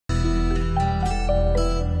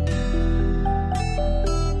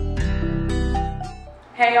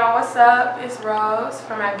Hey y'all, what's up? It's Rose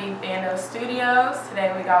from my big Bando Studios.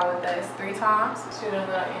 Today we got with us 3Timez, shooting a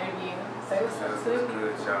little interview. Say what's up, too. What's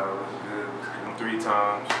good, y'all? What's good? I'm 3Timez, you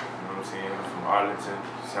know what I'm saying? I'm from Arlington,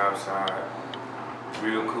 Southside.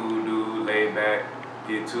 Real cool dude, laid back,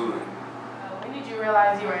 get to it. When did you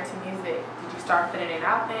realize you were into music? Did you start putting it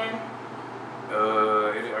out then?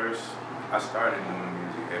 I started doing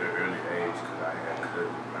music at an early age because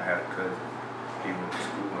I had a cousin. He went to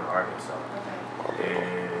school in Arkansas. Okay.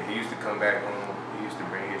 And he used to come back home. He used to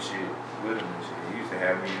bring his shit with him and shit. He used to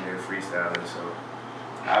have me in there freestyling, so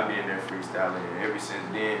I've been in there freestyling. And ever since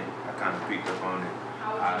then, I kind of picked up on it.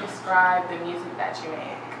 How would you describe the music that you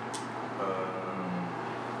make?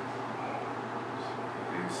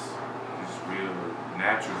 It's real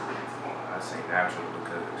natural. I say natural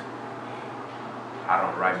because I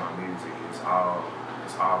don't write my music. It's all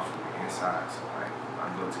from the inside. So like, I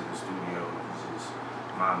go to the studio, it's just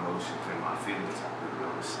my emotions and my feelings. I put it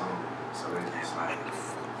on the song. So it's just like, it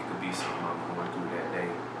could be something I'm going through that day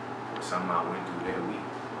or something I went through that week.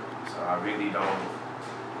 So I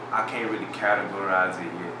can't really categorize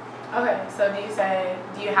it yet. Okay, so do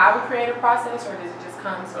you have a creative process, or does it just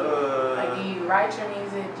come to you? Like, do you write your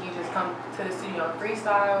music? Do you just come to the studio and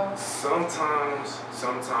freestyle? Sometimes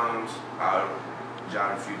I'll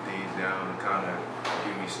jot a few things down and kind of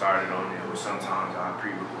get me started on it, or sometimes I'll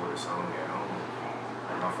pre-record a song at home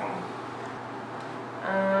on my phone.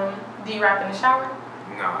 Do you rap in the shower?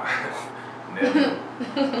 Nah, never.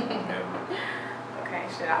 Never. Okay,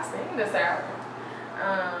 should I sing this out?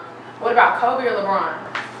 What about Kobe or LeBron?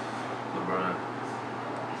 LeBron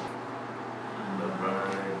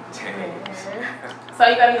James. So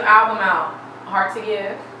you got a new album out, Hard to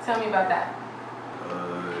Give. Tell me about that.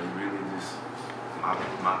 Really just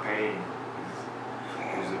my pain.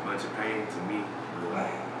 It was a bunch of pain to me, but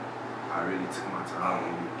like I really took my time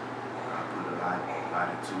with it. I put a lot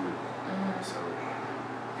into it. So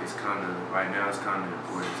it's kind of right now. It's kind of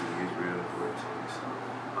important to me. It's real important to me. So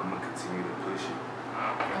I'm gonna continue to push it.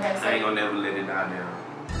 Okay, so I ain't gonna never let it die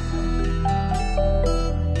down.